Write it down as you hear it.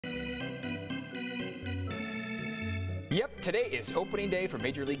Yep, today is opening day for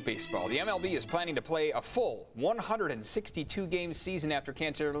Major League Baseball. The MLB is planning to play a full 162-game season after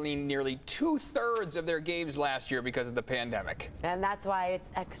canceling nearly 2/3 of their games last year because of the pandemic. And that's why it's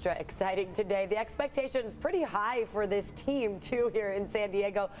extra exciting today. The expectation is pretty high for this team, too, here in San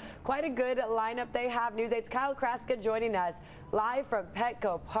Diego. Quite a good lineup they have. News 8's Kyle Kraska joining us live from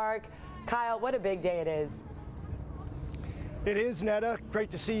Petco Park. Kyle, what a big day it is. It is, Netta.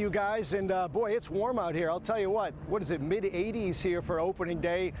 Great to see you guys. And boy, it's warm out here. I'll tell you what is it, mid-80s here for opening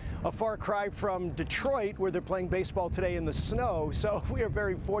day. A far cry from Detroit, where they're playing baseball today in the snow. So we are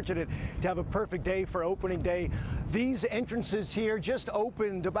very fortunate to have a perfect day for opening day. These entrances here just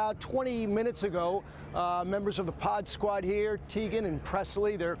opened about 20 minutes ago. Members of the pod squad here, Tegan and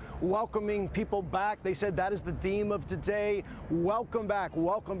Presley, they're welcoming people back. They said that is the theme of today. Welcome back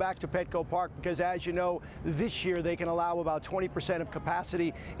to Petco Park, because as you know, this year they can allow about 20% of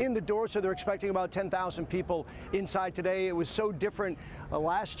capacity in the door, so they're expecting about 10,000 people inside today. It was so different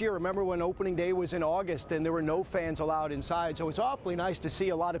last year. Remember when opening day was in August and there were no fans allowed inside, so it's awfully nice to see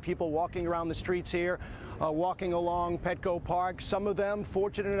a lot of people walking around the streets here, walking along Petco Park. Some of them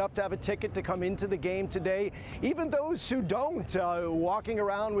fortunate enough to have a ticket to come into the game today. Even those who don't, walking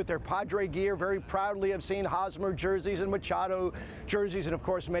around with their Padre gear, very proudly have seen Hosmer jerseys and Machado jerseys, and of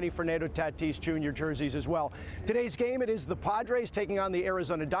course many Fernando Tatis Jr. jerseys as well. Today's game, it is the Padres taking on the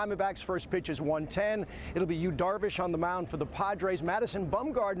Arizona Diamondbacks. First pitch is 1:10. It'll be Yu Darvish on the mound for the Padres. Madison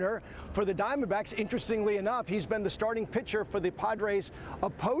Bumgarner for the Diamondbacks. Interestingly enough, he's been the starting pitcher for the Padres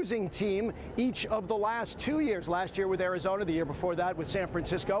opposing team each of the last 2 years. Last year with Arizona, the year before that with San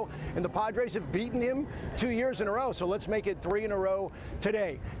Francisco. And the Padres have beaten him 2 years in a row. So let's make it 3 in a row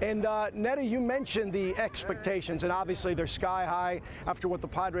today. And Netta, you mentioned the expectations, and obviously they're sky high after what the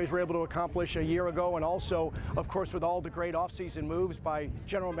Padres were able to accomplish a year ago, and also, of course, with all the great offseason moves by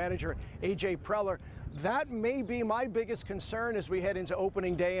General Manager A.J. Preller. That may be my biggest concern as we head into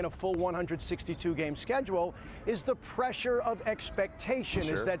opening day in a full 162-game schedule, is the pressure of expectation.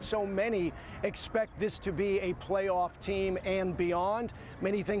 Sure. Is that so many expect this to be a playoff team and beyond.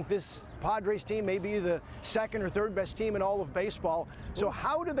 Many think this Padres team may be the second or third best team in all of baseball. So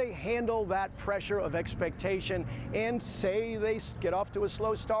how do they handle that pressure of expectation, and say they get off to a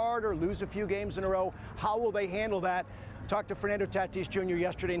slow start or lose a few games in a row? How will they handle that? Talked to Fernando Tatis Jr.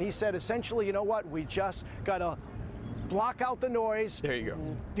 yesterday, and he said essentially, you know what, we just got to block out the noise. There you go.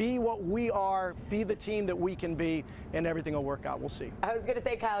 Be what we are, be the team that we can be, and everything will work out. We'll see. I was going to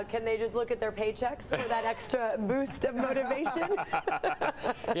say, Kyle, can they just look at their paychecks for that extra boost of motivation?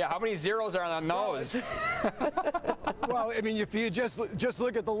 Yeah, how many zeros are on those? Well, I mean, if you just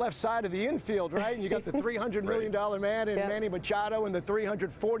look at the left side of the infield, right? And you got the $300 million man in Manny Machado and the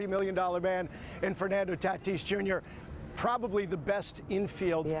 $340 million man in Fernando Tatis Jr. Probably the best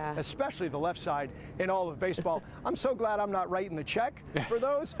infield, especially the left side, in all of baseball. I'm so glad I'm not writing the check for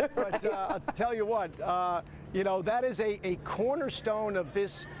those, but I'll tell you what, you know, that is a cornerstone of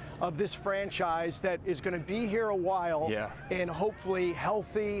this franchise that is going to be here a while, and hopefully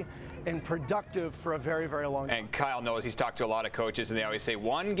healthy and productive for a very, very long time. And Kyle knows, he's talked to a lot of coaches, and they always say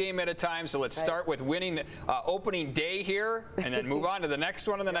one game at a time. So let's start with winning opening day here, and then move on to the next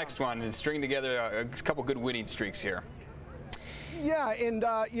one and the next one, and string together a couple good winning streaks here. Yeah, and,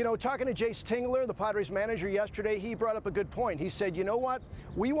 you know, talking to Jace Tingler, the Padres manager, yesterday, he brought up a good point. He said, you know what,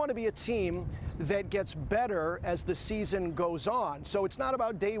 we want to be a team that gets better as the season goes on. So it's not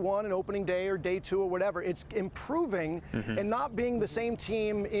about day one and opening day or day two or whatever. It's improving and not being the same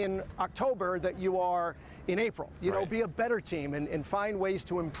team in October that you are in April. You know, be a better team and find ways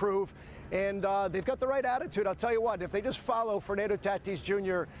to improve. And they've got the right attitude. I'll tell you what, if they just follow Fernando Tatis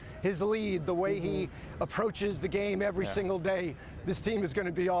Jr., his lead, the way he approaches the game every single day, this team is going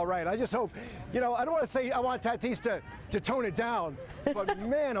to be all right. I just hope, you know, I don't want to say I want Tatis to tone it down, but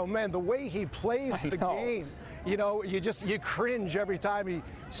man, oh man, the way he plays the game, you know, you cringe every time he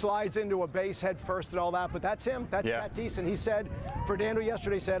slides into a base head first and all that, but that's him. That's Tatis, and he said, Fernando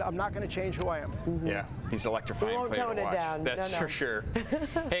yesterday said, I'm not going to change who I am. Yeah, he's electrifying. We won't tone it down. That's for sure.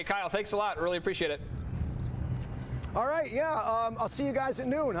 Hey, Kyle, thanks a lot. Really appreciate it. All right, I'll see you guys at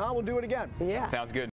noon, huh? We'll do it again. Sounds good.